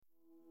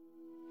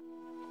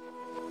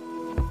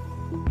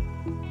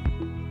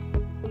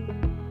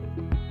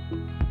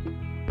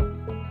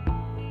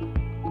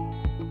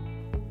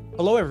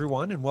Hello,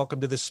 everyone, and welcome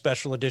to this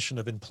special edition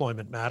of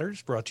Employment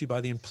Matters, brought to you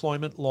by the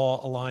Employment Law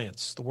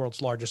Alliance, the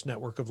world's largest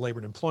network of labor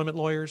and employment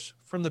lawyers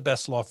from the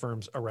best law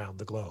firms around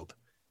the globe.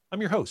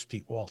 I'm your host,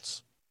 Pete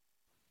Waltz.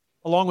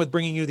 Along with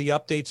bringing you the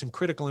updates and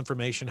critical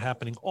information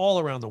happening all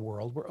around the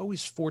world, we're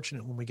always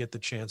fortunate when we get the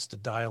chance to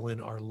dial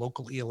in our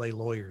local ELA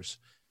lawyers.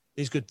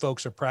 These good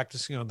folks are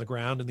practicing on the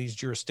ground in these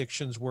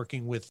jurisdictions,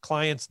 working with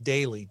clients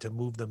daily to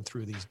move them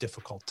through these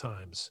difficult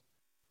times.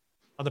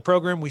 On the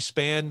program, we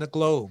span the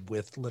globe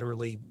with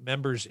literally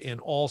members in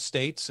all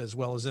states as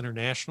well as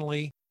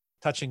internationally,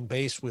 touching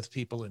base with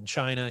people in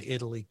China,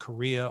 Italy,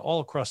 Korea, all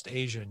across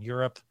Asia and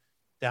Europe,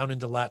 down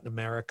into Latin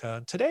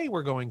America. Today,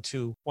 we're going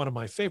to one of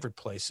my favorite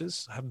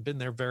places. I haven't been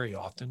there very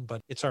often,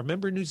 but it's our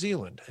member New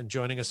Zealand. And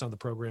joining us on the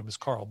program is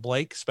Carl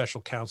Blake, Special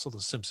Counsel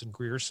to Simpson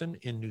Grierson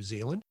in New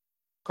Zealand.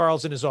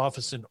 Carl's in his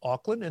office in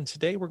Auckland, and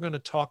today we're going to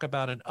talk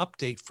about an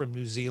update from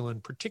New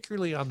Zealand,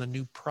 particularly on the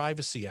new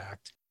Privacy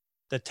Act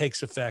that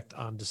takes effect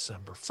on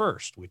December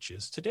 1st, which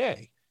is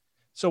today.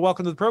 So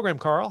welcome to the program,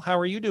 Carl. How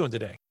are you doing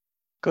today?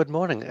 Good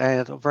morning.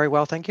 Very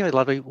well, thank you. A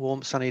lovely,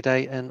 warm, sunny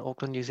day in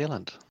Auckland, New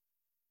Zealand.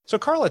 So,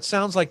 Carl, it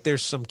sounds like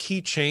there's some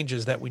key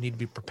changes that we need to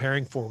be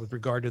preparing for with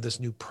regard to this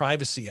new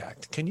Privacy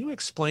Act. Can you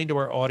explain to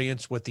our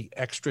audience what the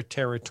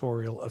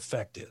extraterritorial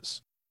effect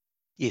is?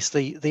 Yes,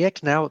 the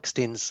Act now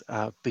extends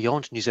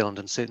beyond New Zealand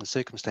in certain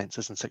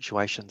circumstances and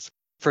situations.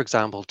 For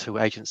example, to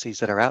agencies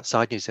that are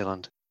outside New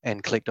Zealand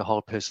and collect or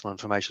hold personal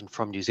information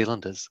from New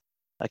Zealanders.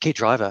 A key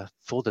driver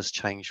for this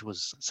change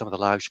was some of the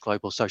large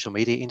global social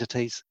media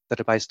entities that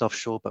are based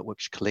offshore, but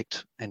which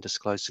collect and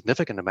disclose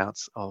significant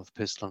amounts of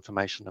personal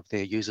information of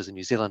their users in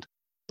New Zealand.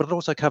 But it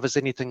also covers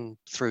anything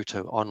through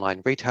to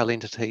online retail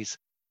entities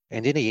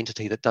and any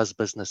entity that does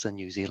business in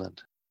New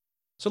Zealand.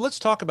 So let's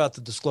talk about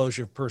the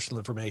disclosure of personal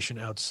information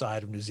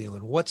outside of New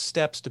Zealand. What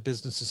steps do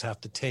businesses have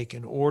to take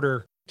in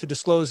order to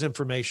disclose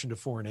information to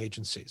foreign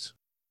agencies?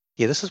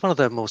 Yeah, this is one of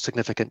the more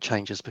significant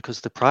changes because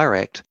the prior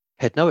Act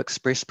had no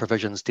express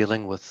provisions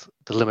dealing with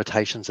the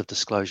limitations of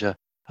disclosure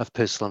of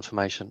personal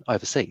information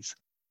overseas.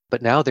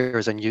 But now there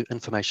is a new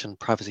information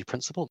privacy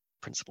principle,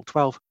 Principle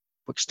 12,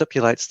 which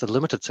stipulates the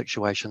limited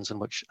situations in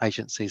which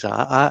agencies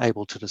are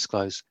able to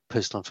disclose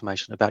personal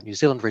information about New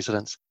Zealand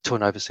residents to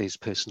an overseas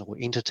person or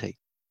entity.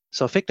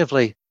 So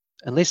effectively,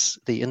 unless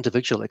the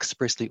individual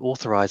expressly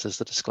authorises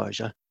the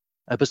disclosure,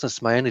 a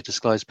business may only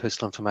disclose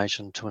personal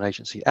information to an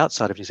agency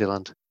outside of New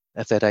Zealand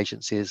if that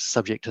agency is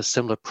subject to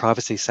similar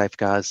privacy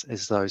safeguards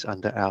as those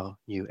under our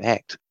new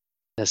Act.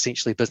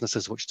 Essentially,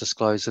 businesses which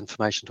disclose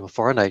information to a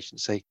foreign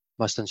agency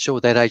must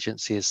ensure that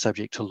agency is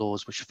subject to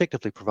laws which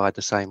effectively provide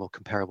the same or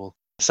comparable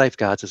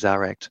safeguards as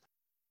our Act.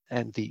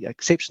 And the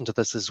exception to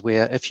this is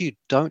where if you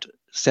don't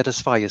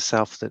satisfy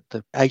yourself that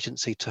the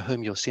agency to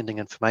whom you're sending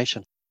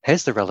information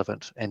has the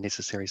relevant and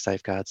necessary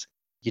safeguards,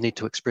 you need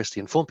to expressly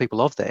inform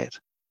people of that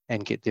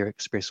and get their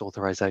express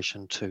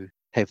authorization to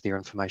have their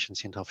information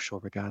sent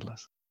offshore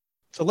regardless.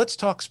 So let's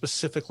talk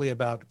specifically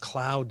about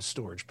cloud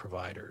storage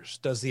providers.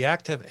 Does the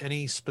Act have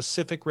any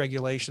specific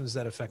regulations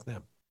that affect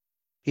them?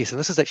 Yes, and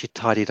this has actually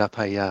tidied up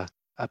a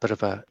bit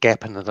of a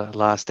gap in the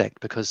last Act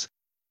because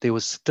there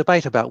was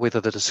debate about whether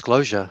the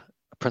disclosure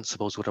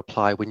principles would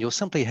apply when you're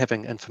simply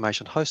having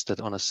information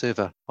hosted on a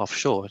server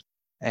offshore.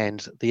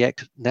 And the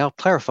Act now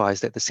clarifies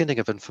that the sending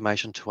of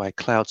information to a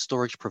cloud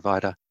storage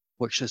provider,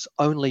 which is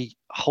only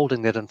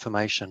holding that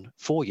information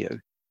for you,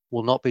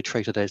 will not be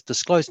treated as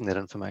disclosing that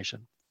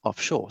information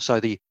offshore.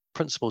 So the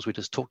principles we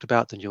just talked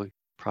about, the new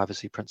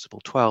Privacy Principle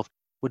 12,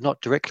 would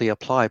not directly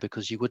apply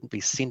because you wouldn't be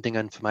sending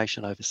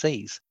information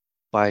overseas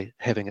by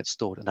having it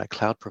stored in a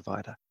cloud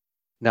provider.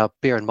 Now,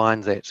 bear in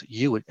mind that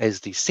you,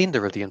 as the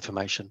sender of the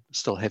information,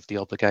 still have the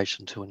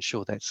obligation to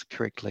ensure that's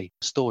correctly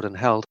stored and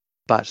held.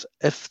 But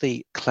if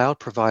the cloud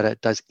provider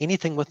does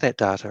anything with that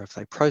data, if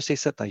they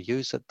process it, they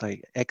use it,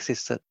 they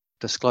access it,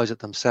 disclose it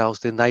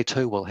themselves, then they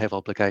too will have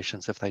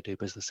obligations if they do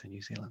business in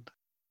New Zealand.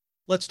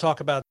 Let's talk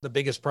about the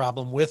biggest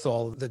problem with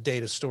all the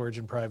data storage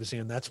and privacy,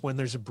 and that's when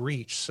there's a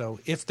breach. So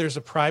if there's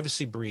a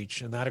privacy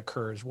breach and that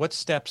occurs, what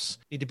steps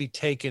need to be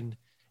taken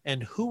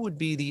and who would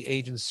be the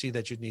agency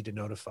that you'd need to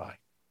notify?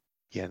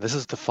 Yeah, this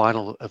is the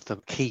final of the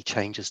key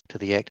changes to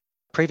the Act.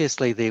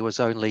 Previously, there was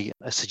only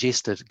a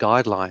suggested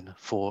guideline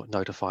for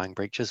notifying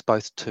breaches,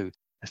 both to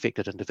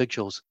affected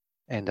individuals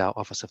and our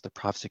Office of the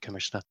Privacy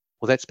Commissioner.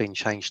 Well, that's been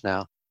changed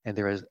now, and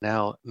there is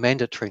now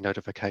mandatory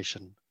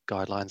notification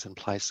guidelines in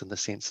place in the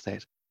sense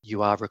that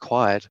you are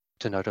required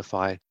to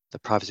notify the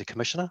Privacy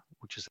Commissioner,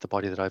 which is the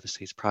body that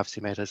oversees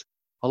privacy matters,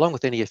 along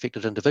with any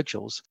affected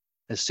individuals,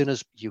 as soon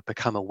as you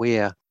become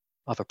aware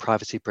of a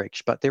privacy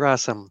breach. But there are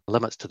some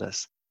limits to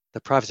this. The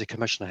Privacy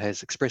Commissioner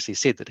has expressly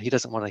said that he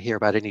doesn't want to hear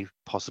about any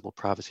possible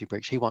privacy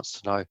breach. He wants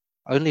to know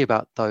only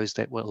about those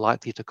that were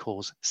likely to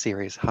cause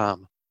serious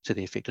harm to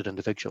the affected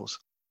individuals.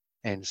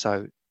 And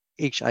so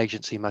each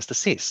agency must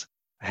assess,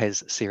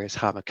 has serious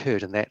harm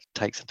occurred? And that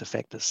takes into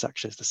factors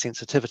such as the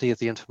sensitivity of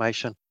the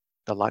information,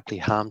 the likely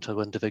harm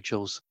to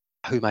individuals,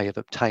 who may have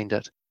obtained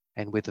it,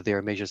 and whether there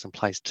are measures in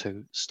place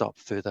to stop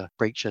further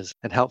breaches.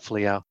 And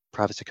helpfully, our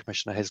Privacy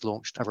Commissioner has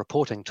launched a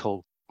reporting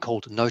tool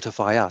called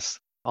Notify Us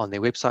on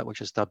their website,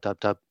 which is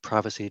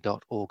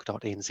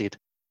www.privacy.org.nz,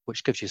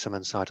 which gives you some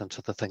insight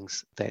into the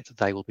things that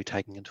they will be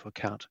taking into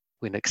account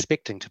when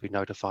expecting to be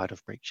notified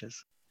of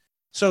breaches.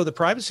 So the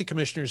privacy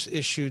commissioners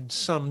issued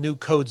some new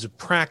codes of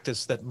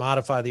practice that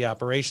modify the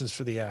operations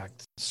for the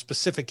Act,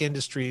 specific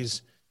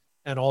industries,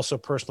 and also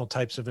personal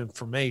types of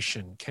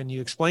information. Can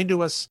you explain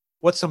to us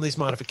what some of these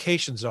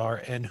modifications are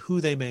and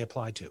who they may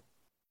apply to?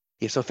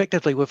 Yeah, so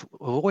effectively, we've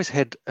always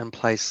had in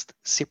place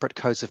separate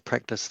codes of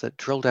practice that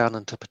drill down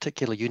into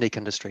particular unique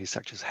industries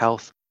such as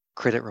health,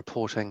 credit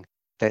reporting,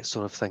 that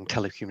sort of thing.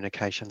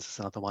 Telecommunications is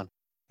another one.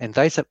 And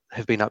these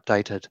have been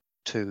updated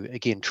to,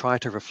 again, try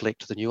to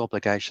reflect the new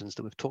obligations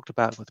that we've talked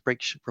about with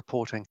breach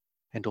reporting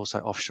and also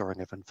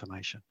offshoring of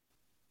information.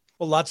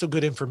 Well, lots of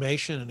good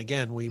information. And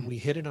again, we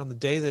hit it on the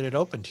day that it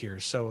opened here.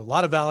 So a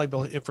lot of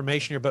valuable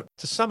information here. But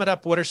to sum it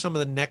up, what are some of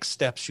the next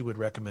steps you would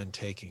recommend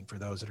taking for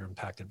those that are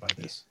impacted by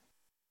this?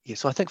 Yeah,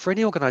 so I think for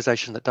any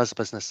organisation that does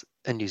business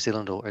in New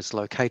Zealand or is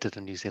located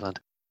in New Zealand,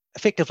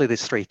 effectively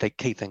there's three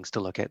key things to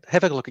look at.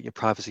 Have a look at your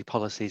privacy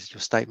policies, your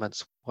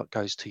statements, what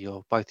goes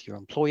to both your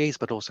employees,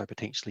 but also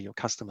potentially your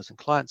customers and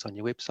clients on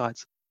your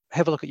websites.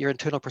 Have a look at your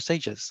internal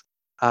procedures.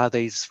 Are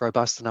these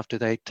robust enough? Do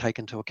they take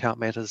into account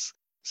matters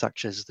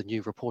such as the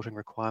new reporting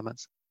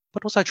requirements,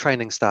 but also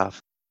training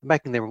staff,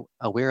 making them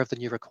aware of the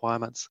new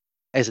requirements.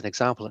 As an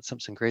example, at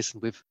Simpson Grierson,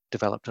 we've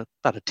developed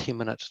about a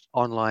 10-minute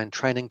online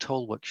training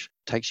tool which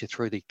takes you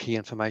through the key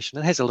information.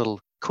 It has a little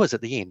quiz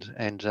at the end,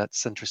 and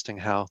it's interesting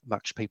how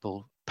much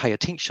people pay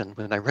attention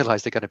when they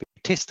realise they're going to be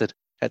tested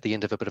at the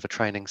end of a bit of a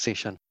training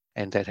session,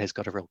 and that has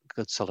got a real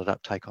good solid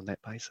uptake on that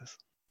basis.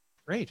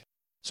 Great.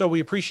 So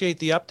we appreciate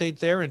the update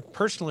there. And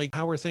personally,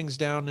 how are things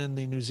down in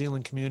the New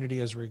Zealand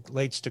community as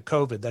relates to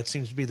COVID? That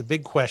seems to be the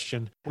big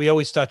question we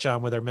always touch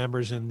on with our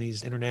members in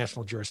these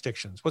international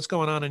jurisdictions. What's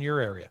going on in your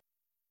area?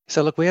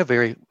 So look, we are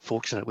very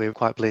fortunate. We're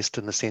quite blessed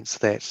in the sense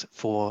that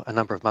for a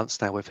number of months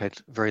now, we've had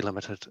very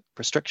limited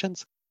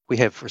restrictions. We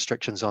have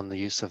restrictions on the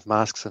use of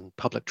masks and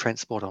public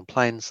transport on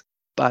planes.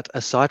 But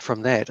aside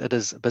from that, it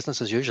is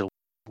business as usual.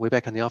 We're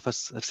back in the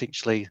office.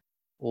 Essentially,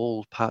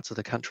 all parts of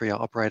the country are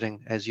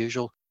operating as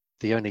usual.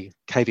 The only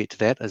caveat to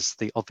that is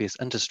the obvious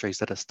industries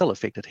that are still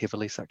affected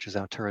heavily, such as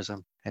our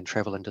tourism and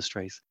travel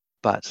industries.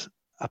 But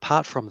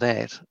apart from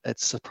that,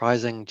 it's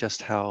surprising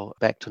just how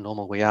back to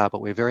normal we are, but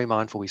we're very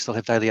mindful. We still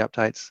have daily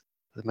updates.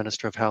 The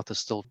Minister of Health is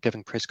still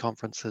giving press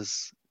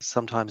conferences,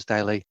 sometimes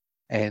daily,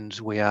 and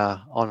we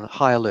are on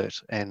high alert,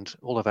 and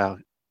all of our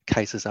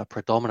cases are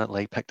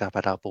predominantly picked up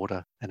at our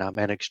border and our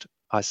managed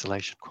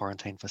isolation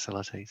quarantine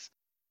facilities.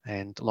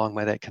 And long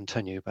may that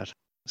continue, but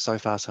so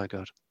far so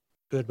good.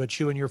 Good, but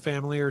you and your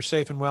family are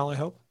safe and well, I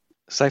hope?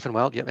 Safe and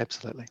well, yep,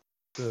 absolutely.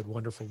 Good,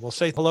 wonderful. We'll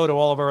say hello to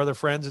all of our other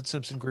friends at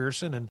Simpson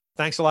Grierson, and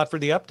thanks a lot for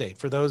the update.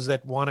 For those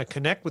that want to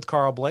connect with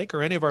Carl Blake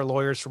or any of our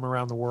lawyers from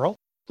around the world,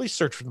 please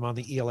search for them on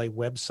the ELA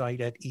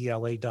website at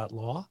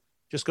ela.law.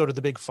 Just go to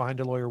the big Find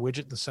a Lawyer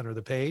widget in the center of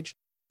the page.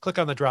 Click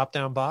on the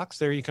drop-down box.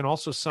 There you can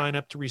also sign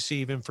up to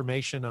receive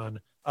information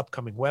on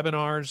upcoming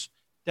webinars,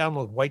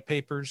 download white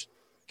papers,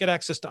 get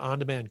access to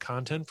on-demand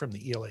content from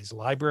the ELA's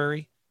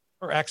library,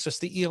 or access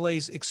the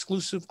ELA's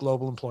exclusive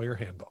Global Employer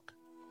Handbook.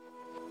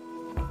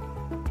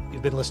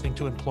 You've been listening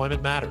to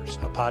Employment Matters,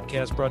 a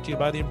podcast brought to you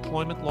by the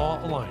Employment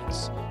Law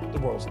Alliance, the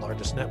world's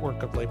largest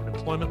network of labor and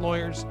employment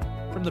lawyers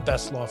from the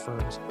best law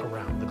firms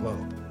around the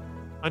globe.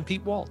 I'm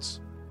Pete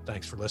Waltz.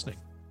 Thanks for listening.